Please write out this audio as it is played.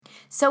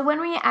So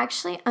when we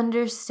actually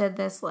understood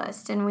this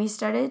list and we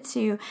started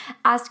to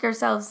ask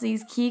ourselves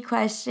these key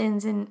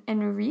questions and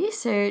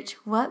research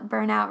what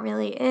burnout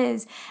really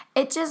is,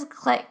 it just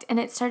clicked and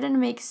it started to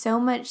make so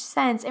much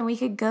sense, and we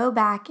could go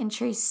back and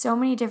trace so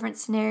many different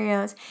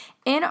scenarios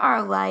in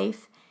our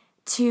life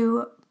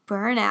to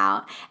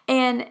burnout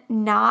and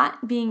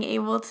not being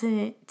able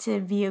to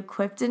be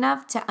equipped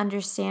enough to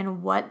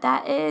understand what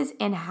that is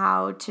and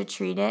how to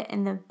treat it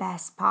in the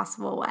best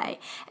possible way,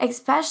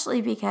 especially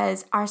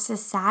because our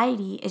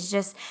society is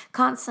just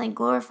constantly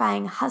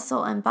glorifying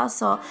hustle and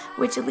bustle,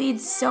 which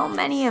leads so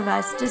many of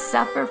us to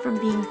suffer from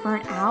being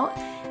burnt out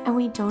and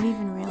we don't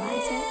even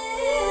realize it.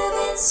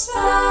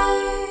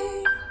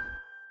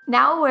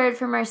 Now a word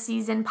from our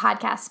season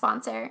podcast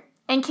sponsor.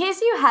 In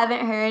case you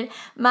haven't heard,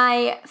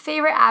 my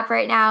favorite app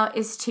right now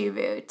is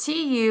Tuvu,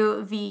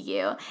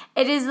 Tuvu.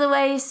 It is the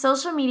way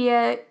social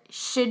media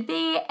should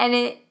be, and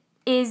it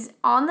is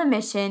on the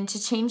mission to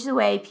change the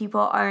way people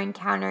are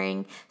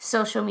encountering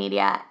social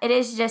media. It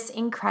is just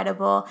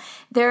incredible.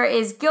 There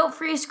is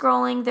guilt-free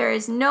scrolling, there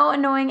is no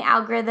annoying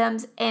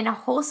algorithms, and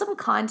wholesome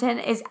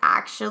content is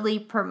actually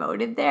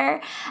promoted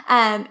there.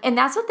 And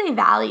that's what they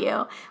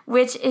value,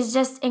 which is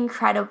just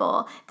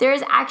incredible. There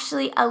is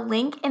actually a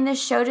link in the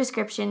show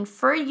description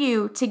for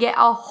you to get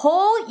a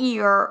whole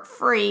year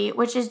free,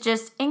 which is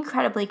just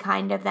incredibly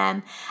kind of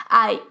them.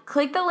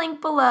 Click the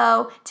link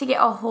below to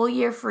get a whole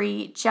year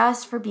free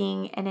just for being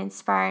an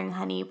Inspiring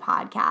Honey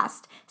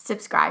podcast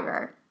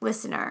subscriber,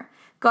 listener.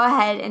 Go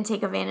ahead and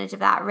take advantage of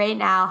that right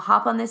now.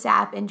 Hop on this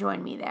app and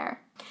join me there.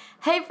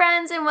 Hey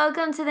friends, and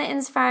welcome to the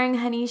Inspiring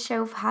Honey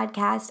Show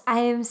podcast. I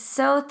am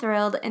so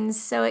thrilled and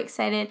so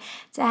excited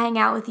to hang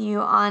out with you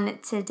on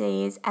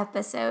today's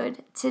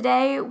episode.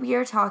 Today we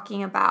are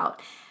talking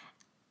about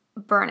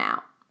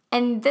burnout.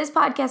 And this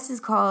podcast is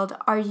called,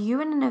 Are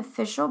You in an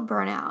Official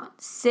Burnout?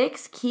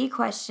 6 Key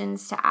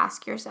Questions to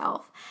Ask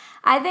Yourself.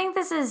 I think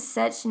this is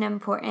such an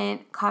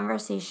important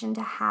conversation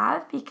to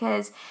have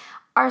because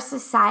our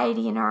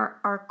society and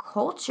our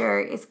culture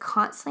is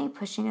constantly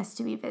pushing us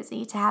to be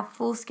busy, to have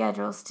full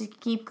schedules, to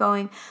keep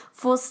going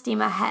full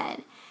steam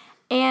ahead.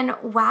 And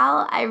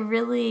while I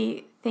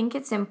really think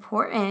it's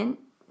important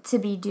to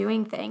be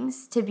doing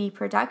things, to be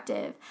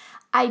productive,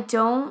 I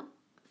don't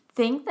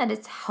think that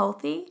it's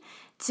healthy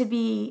to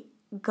be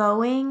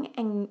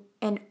going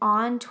and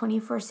on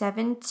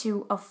 24/7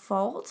 to a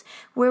fault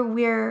where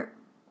we're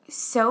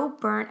so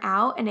burnt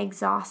out and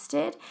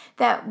exhausted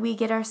that we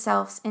get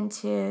ourselves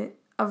into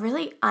a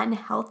really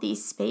unhealthy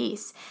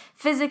space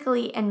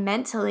physically and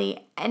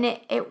mentally, and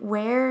it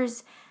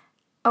wears,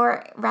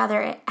 or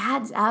rather it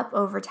adds up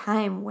over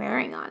time,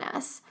 wearing on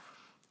us.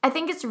 I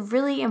think it's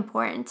really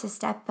important to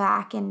step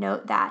back and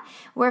note that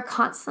we're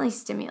constantly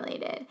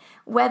stimulated,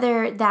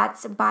 whether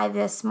that's by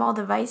the small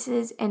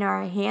devices in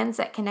our hands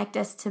that connect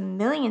us to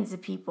millions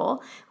of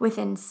people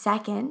within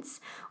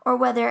seconds, or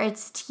whether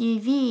it's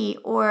TV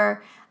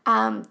or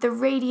the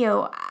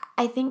radio.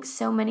 I think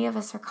so many of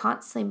us are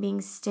constantly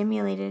being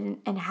stimulated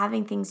and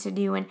having things to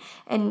do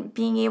and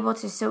being able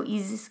to so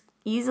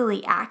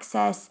easily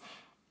access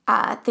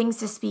things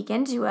to speak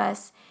into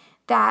us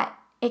that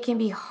it can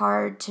be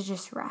hard to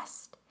just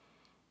rest.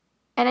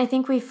 And I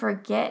think we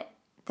forget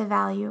the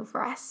value of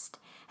rest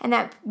and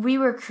that we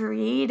were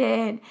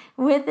created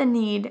with a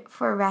need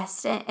for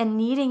rest and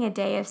needing a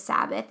day of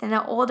Sabbath. And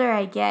the older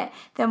I get,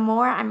 the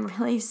more I'm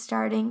really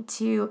starting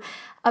to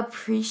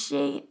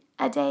appreciate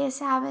a day of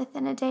Sabbath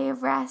and a day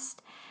of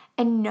rest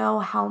and know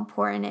how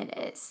important it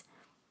is.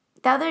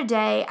 The other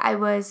day I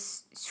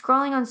was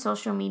scrolling on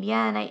social media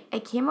and I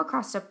came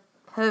across a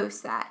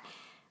post that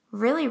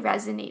really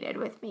resonated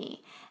with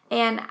me.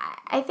 And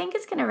I think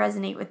it's going to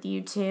resonate with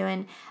you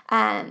too.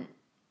 And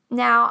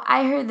now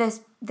I heard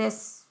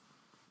this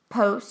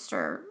post,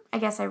 or I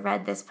guess I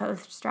read this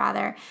post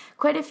rather,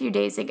 quite a few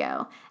days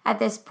ago at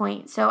this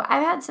point. So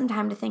I've had some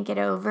time to think it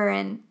over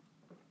and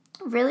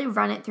really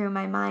run it through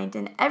my mind.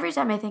 And every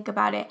time I think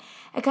about it,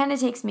 it kind of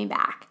takes me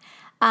back.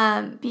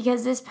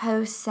 Because this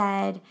post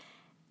said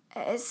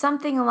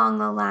something along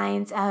the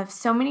lines of,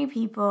 so many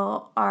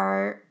people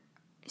are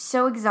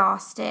so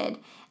exhausted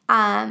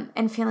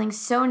and feeling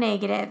so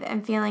negative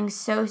and feeling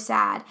so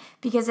sad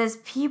because as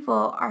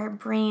people, our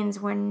brains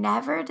were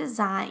never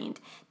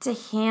designed to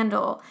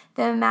handle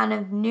the amount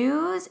of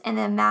news and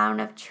the amount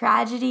of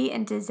tragedy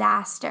and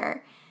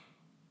disaster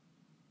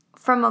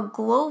from a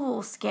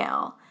global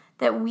scale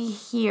that we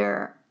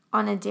hear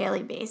on a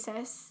daily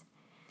basis.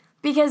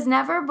 Because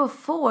never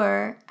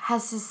before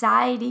has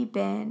society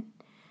been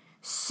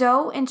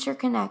so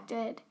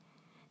interconnected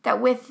that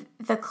with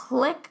the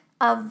click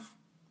of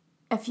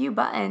a few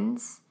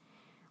buttons,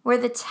 we're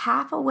the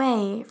tap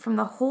away from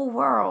the whole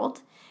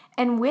world,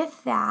 and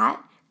with that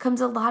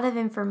comes a lot of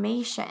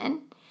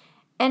information.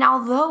 And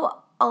although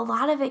a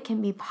lot of it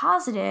can be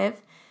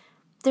positive,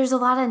 there's a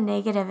lot of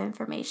negative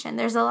information.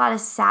 There's a lot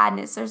of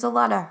sadness. There's a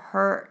lot of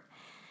hurt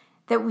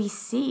that we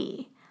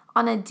see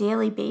on a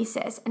daily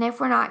basis. And if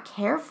we're not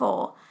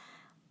careful,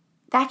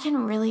 that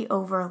can really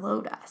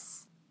overload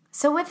us.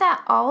 So with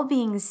that all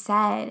being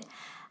said,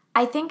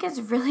 I think it's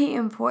really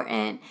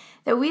important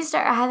that we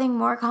start having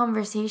more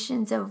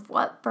conversations of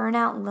what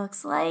burnout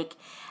looks like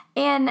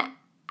and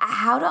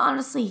how to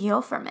honestly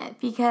heal from it.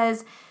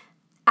 Because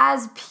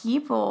as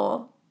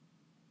people,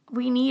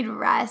 we need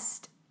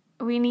rest.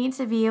 We need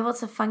to be able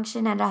to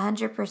function at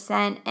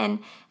 100%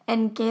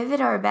 and give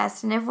it our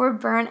best. And if we're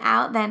burnt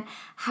out, then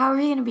how are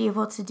we going to be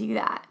able to do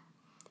that?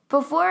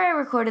 Before I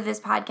recorded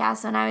this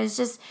podcast, when I was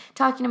just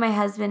talking to my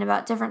husband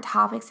about different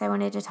topics I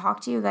wanted to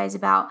talk to you guys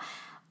about,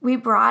 we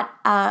brought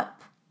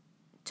up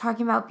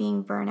talking about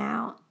being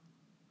burnout.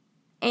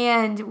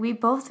 And we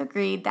both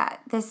agreed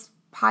that this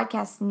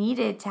podcast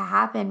needed to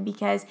happen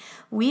because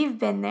we've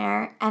been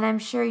there, and I'm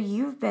sure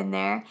you've been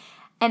there.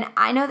 And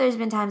I know there's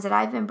been times that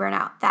I've been burnt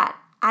out that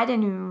I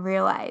didn't even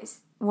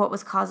realize what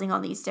was causing all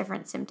these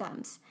different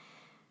symptoms.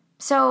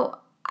 So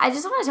I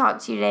just want to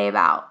talk to you today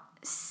about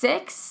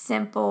 6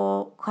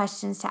 simple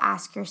questions to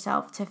ask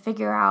yourself to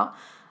figure out,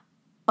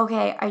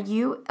 okay, are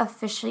you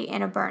officially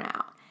in a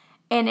burnout?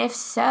 And if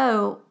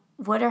so,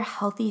 what are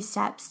healthy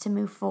steps to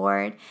move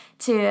forward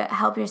to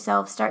help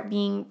yourself start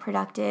being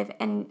productive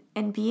and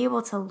be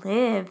able to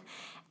live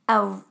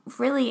a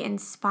really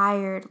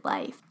inspired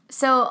life?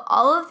 So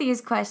all of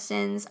these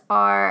questions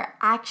are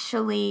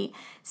actually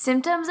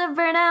symptoms of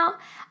burnout.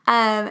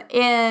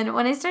 And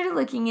when I started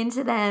looking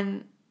into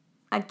them,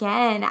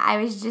 again, I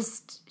was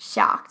just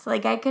shocked.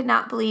 Like, I could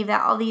not believe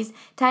that all these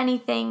tiny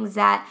things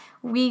that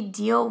we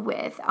deal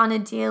with on a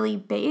daily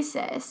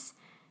basis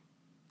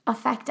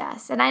affect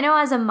us. And I know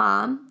as a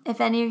mom, if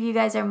any of you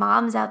guys are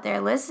moms out there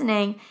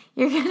listening,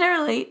 you're going to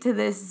relate to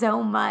this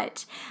so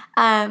much.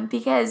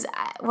 Because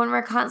when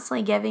we're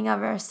constantly giving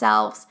of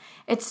ourselves,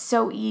 it's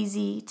so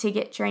easy to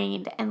get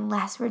drained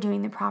unless we're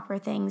doing the proper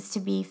things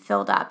to be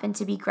filled up and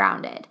to be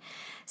grounded.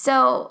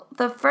 So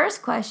the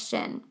first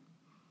question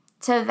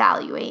to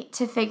evaluate,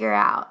 to figure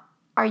out,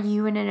 are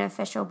you in an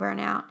official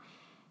burnout,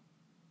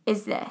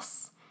 is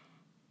this: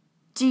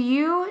 do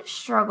you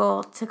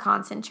struggle to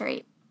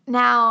concentrate?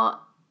 Now,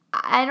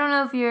 I don't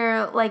know if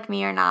you're like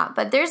me or not,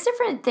 but there's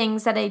different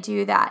things that I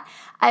do that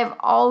I've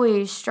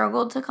always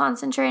struggled to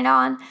concentrate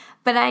on,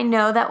 but I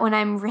know that when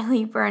I'm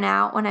really burnt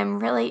out, when I'm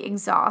really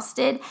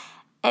exhausted,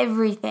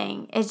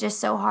 everything is just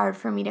so hard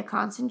for me to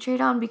concentrate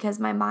on because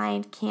my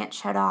mind can't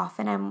shut off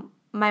and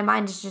my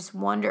mind is just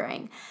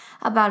wondering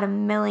about a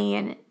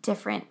million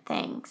different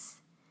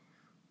things.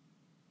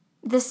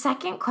 The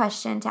second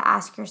question to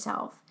ask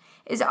yourself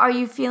is, are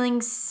you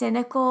feeling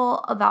cynical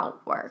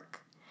about work?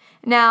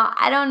 Now,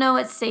 I don't know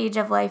what stage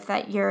of life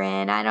that you're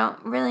in. I don't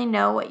really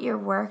know what your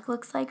work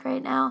looks like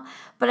right now,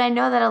 but I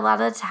know that a lot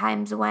of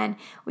times when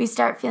we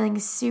start feeling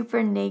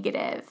super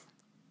negative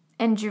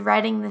and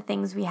dreading the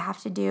things we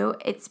have to do,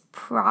 it's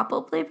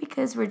probably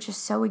because we're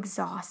just so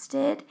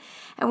exhausted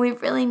and we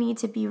really need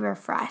to be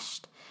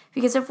refreshed.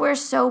 Because if we're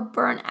so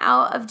burnt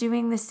out of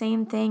doing the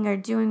same thing or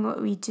doing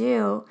what we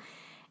do,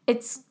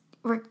 it's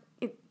going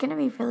to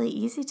be really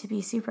easy to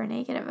be super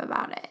negative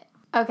about it.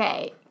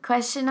 Okay,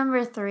 question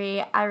number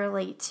 3 I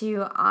relate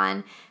to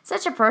on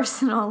such a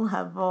personal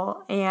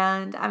level,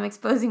 and I'm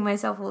exposing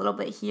myself a little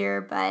bit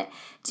here, but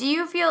do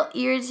you feel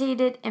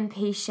irritated,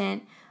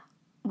 impatient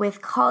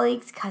with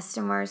colleagues,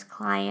 customers,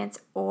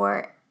 clients,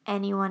 or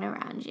anyone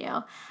around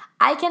you?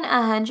 I can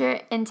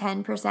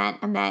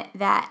 110% admit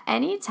that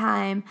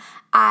anytime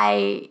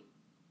I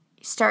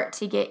start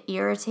to get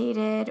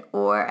irritated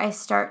or I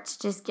start to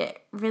just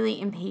get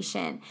really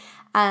impatient,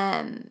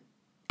 and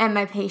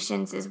my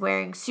patience is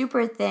wearing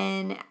super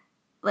thin,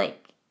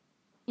 like,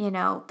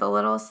 the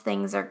littlest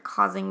things are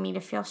causing me to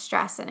feel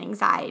stress and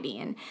anxiety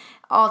and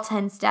all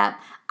tensed up,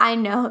 I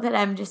know that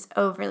I'm just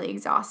overly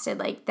exhausted.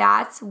 Like,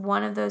 that's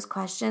one of those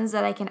questions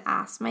that I can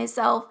ask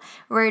myself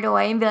right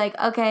away and be like,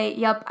 okay,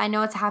 yep, I know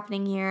what's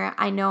happening here.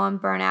 I know I'm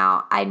burnt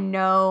out. I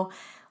know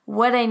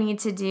what I need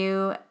to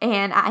do,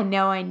 and I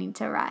know I need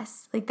to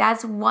rest. Like,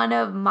 that's one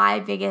of my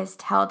biggest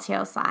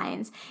telltale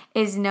signs,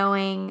 is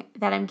knowing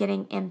that I'm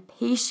getting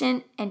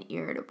impatient and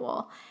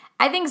irritable.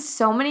 I think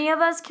so many of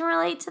us can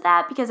relate to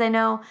that because I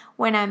know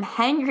when I'm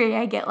hangry,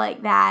 I get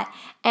like that,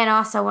 and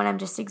also when I'm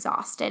just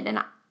exhausted.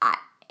 And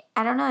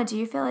I don't know, do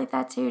you feel like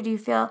that too? Do you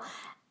feel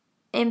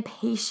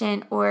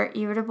impatient or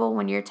irritable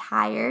when you're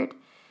tired?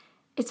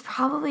 It's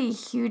probably a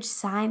huge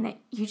sign that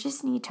you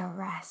just need to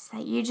rest,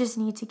 that you just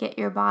need to get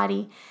your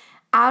body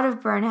out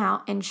of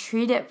burnout and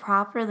treat it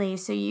properly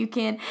so you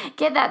can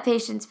get that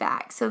patience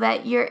back, so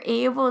that you're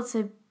able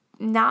to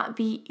not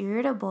be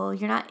irritable.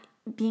 You're not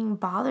being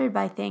bothered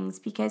by things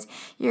because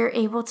you're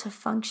able to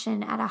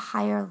function at a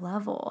higher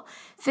level,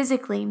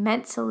 physically,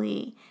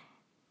 mentally,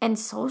 and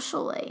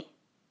socially.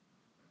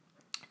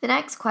 The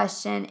next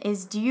question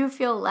is, do you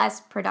feel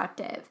less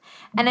productive?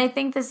 And I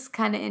think this is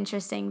kind of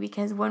interesting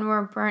because when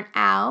we're burnt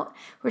out,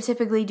 we're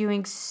typically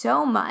doing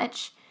so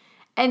much,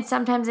 and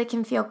sometimes it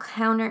can feel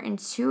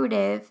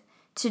counterintuitive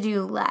to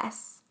do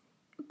less.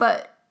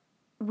 But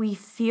we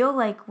feel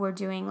like we're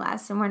doing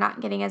less and we're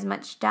not getting as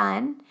much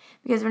done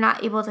because we're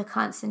not able to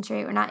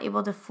concentrate, we're not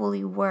able to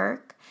fully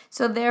work.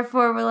 So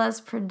therefore, we're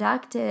less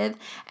productive.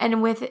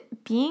 And with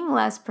being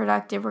less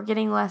productive, we're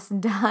getting less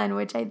done,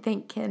 which I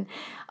think can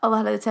a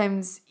lot of the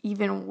times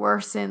even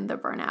worsen the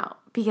burnout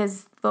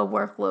because the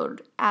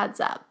workload adds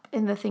up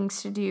and the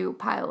things to do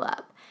pile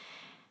up.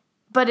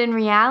 But in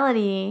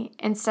reality,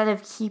 instead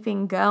of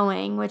keeping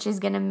going, which is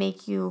going to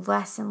make you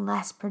less and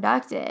less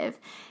productive,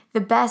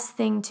 the best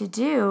thing to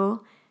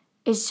do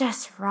is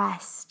just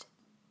rest.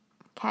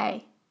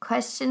 Okay,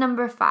 question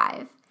number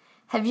 5.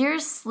 Have your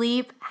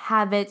sleep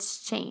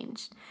habits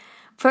changed?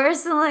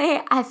 Personally,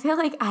 I feel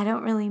like I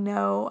don't really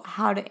know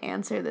how to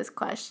answer this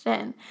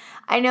question.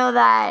 I know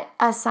that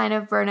a sign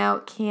of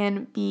burnout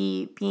can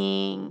be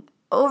being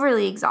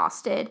overly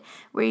exhausted,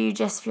 where you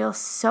just feel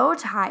so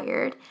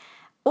tired,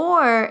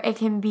 or it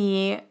can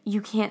be you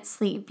can't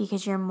sleep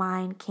because your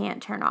mind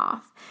can't turn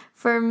off.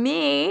 For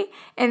me,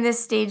 in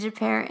this stage of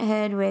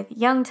parenthood with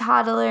young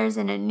toddlers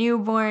and a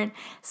newborn,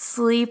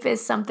 sleep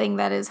is something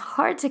that is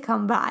hard to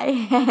come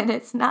by, and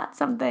it's not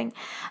something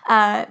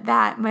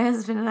that my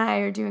husband and I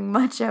are doing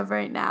much of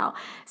right now.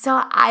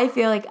 So I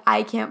feel like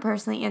I can't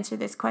personally answer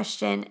this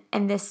question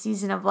in this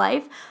season of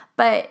life,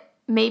 but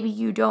maybe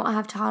you don't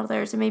have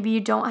toddlers or maybe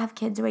you don't have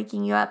kids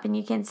waking you up and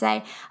you can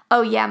say,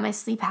 oh yeah, my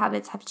sleep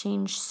habits have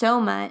changed so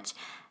much.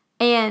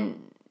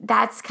 And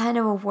that's kind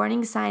of a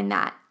warning sign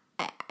that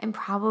I'm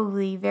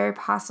probably very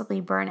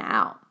possibly burnt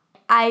out.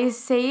 I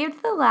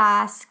saved the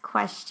last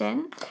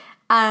question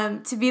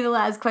to be the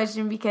last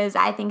question because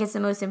I think it's the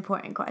most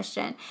important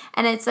question.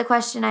 And it's the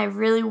question I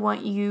really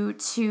want you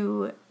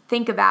to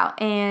think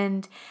about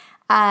and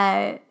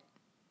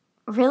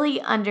really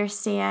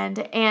understand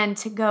and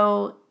to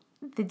go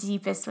the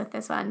deepest with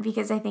this one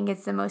because I think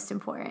it's the most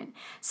important.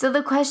 So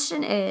the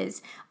question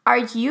is, are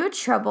you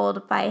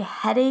troubled by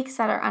headaches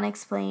that are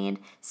unexplained,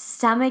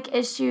 stomach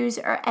issues,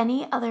 or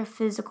any other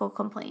physical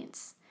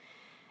complaints?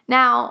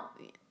 Now,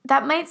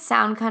 that might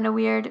sound kind of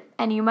weird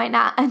and you might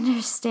not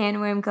understand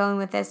where I'm going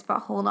with this, but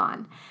hold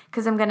on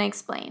because I'm going to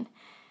explain.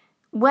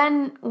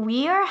 When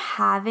we are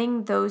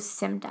having those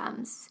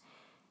symptoms,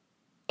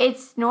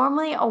 it's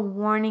normally a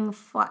warning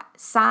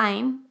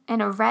sign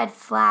and a red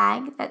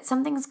flag that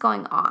something's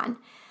going on.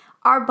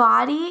 Our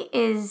body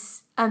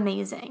is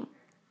amazing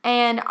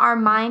and our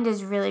mind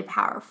is really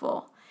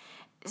powerful.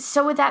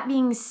 So with that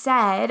being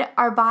said,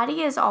 our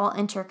body is all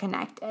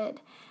interconnected.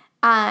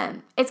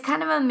 It's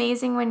kind of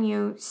amazing when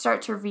you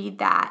start to read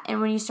that and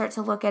when you start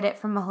to look at it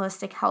from a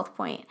holistic health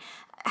point.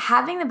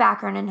 Having the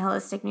background in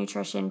holistic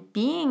nutrition,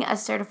 being a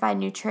certified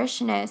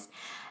nutritionist,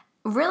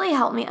 really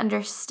helped me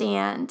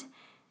understand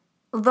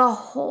the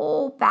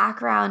whole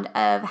background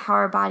of how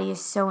our body is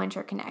so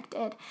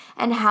interconnected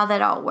and how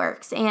that all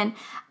works. And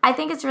I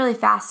think it's really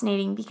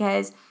fascinating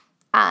because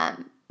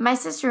my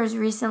sister was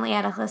recently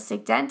at a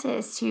holistic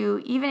dentist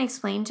who even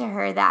explained to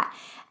her that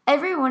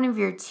every one of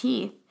your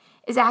teeth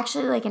is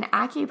actually like an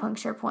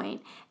acupuncture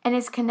point and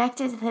is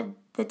connected to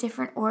the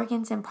different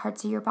organs and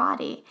parts of your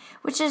body,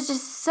 which is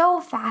just so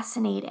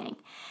fascinating.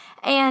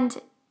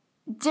 And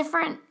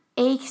different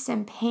aches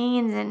and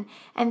pains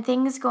and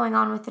things going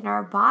on within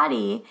our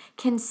body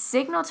can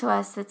signal to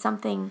us that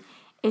something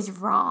is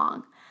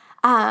wrong.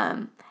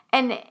 And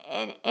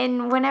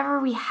whenever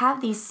we have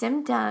these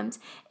symptoms,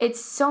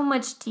 it's so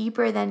much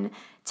deeper than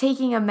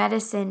taking a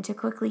medicine to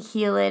quickly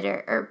heal it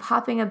or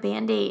popping a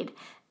Band-Aid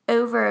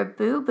over a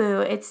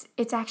boo-boo.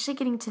 It's actually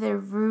getting to the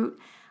root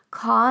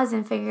cause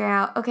and figuring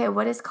out, okay,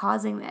 what is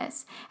causing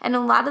this? And a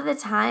lot of the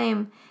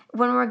time,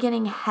 when we're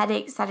getting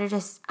headaches that are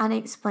just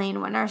unexplained,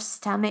 when our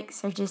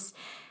stomachs are just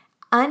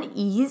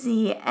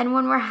uneasy, and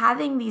when we're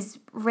having these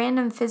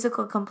random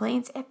physical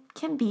complaints, it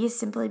can be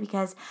simply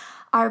because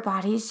our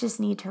bodies just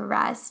need to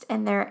rest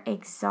and they're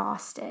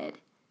exhausted.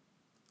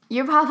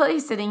 You're probably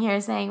sitting here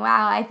saying,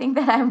 wow, I think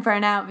that I'm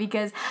burnt out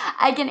because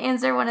I can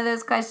answer one of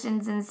those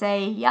questions and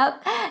say,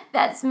 yep,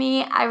 that's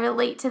me. I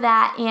relate to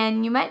that.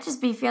 And you might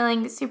just be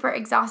feeling super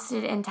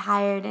exhausted and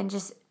tired and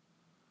just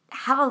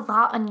have a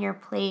lot on your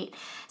plate.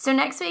 So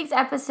next week's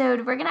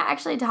episode, we're going to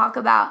actually talk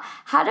about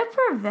how to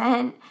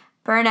prevent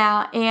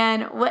burnout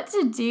and what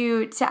to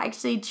do to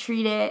actually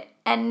treat it,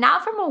 and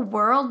not from a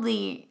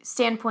worldly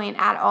standpoint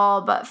at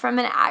all, but from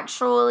an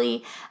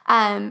actually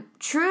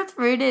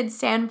truth-rooted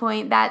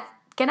standpoint that's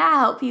going to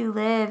help you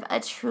live a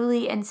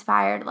truly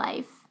inspired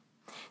life.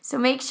 So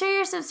make sure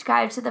you're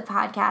subscribed to the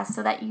podcast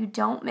so that you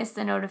don't miss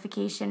the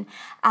notification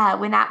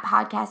when that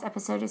podcast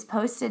episode is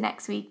posted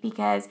next week,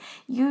 because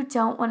you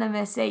don't want to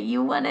miss it.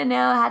 You want to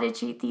know how to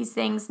treat these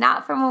things,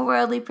 not from a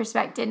worldly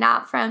perspective,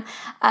 not from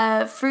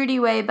a fruity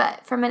way,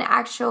 but from an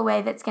actual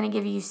way that's going to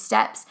give you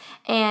steps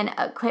and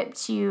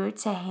equip you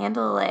to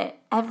handle it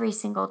every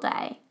single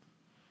day.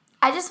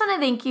 I just want to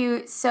thank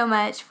you so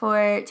much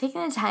for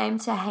taking the time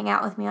to hang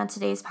out with me on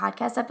today's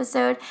podcast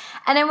episode.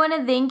 And I want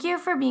to thank you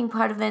for being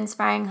part of the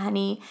Inspiring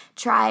Honey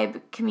Tribe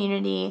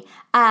community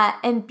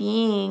and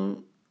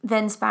being the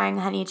Inspiring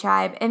Honey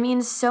Tribe. It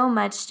means so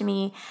much to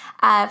me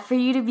for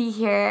you to be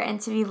here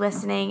and to be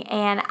listening,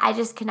 and I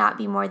just could not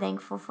be more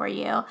thankful for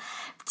you.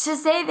 To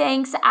say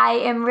thanks, I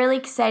am really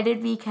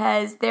excited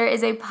because there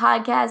is a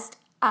podcast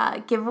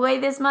giveaway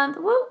this month,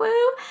 woo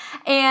woo,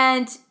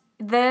 and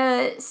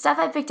the stuff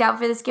I picked out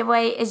for this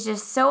giveaway is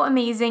just so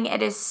amazing.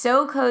 It is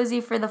so cozy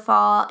for the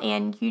fall,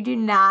 and you do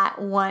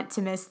not want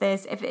to miss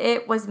this. If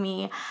it was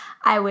me,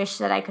 I wish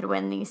that I could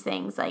win these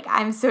things. Like,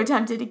 I'm so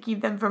tempted to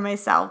keep them for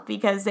myself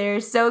because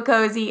they're so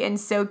cozy and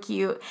so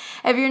cute.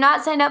 If you're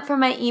not signed up for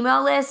my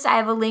email list, I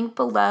have a link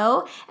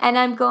below, and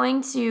I'm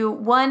going to,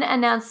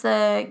 announce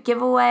the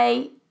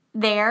giveaway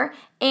there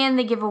and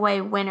the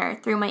giveaway winner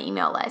through my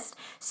email list.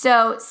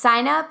 So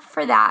sign up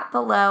for that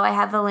below. I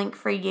have the link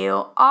for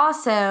you.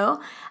 Also,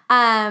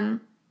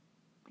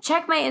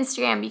 check my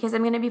Instagram because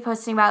I'm going to be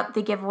posting about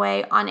the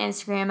giveaway on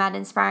Instagram at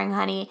Inspiring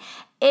Honey.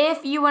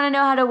 If you want to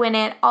know how to win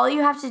it, all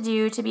you have to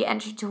do to be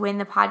entered to win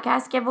the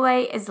podcast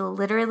giveaway is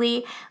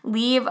literally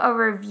leave a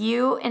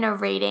review and a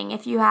rating.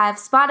 If you have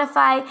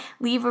Spotify,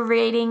 leave a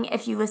rating.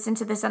 If you listen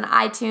to this on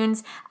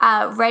iTunes,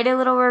 write a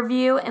little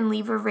review and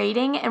leave a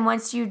rating. And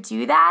once you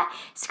do that,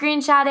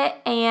 screenshot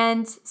it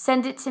and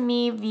send it to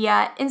me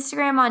via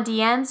Instagram on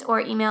DMs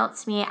or email it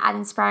to me at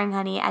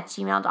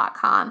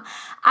inspiringhoney@gmail.com.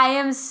 I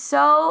am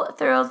so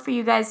thrilled for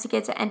you guys to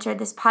get to enter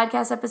this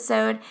podcast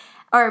episode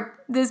or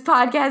this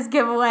podcast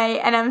giveaway,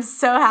 and I'm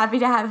so happy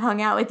to have hung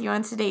out with you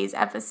on today's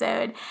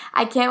episode.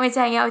 I can't wait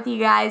to hang out with you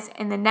guys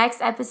in the next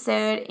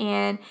episode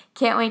and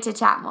can't wait to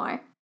chat more.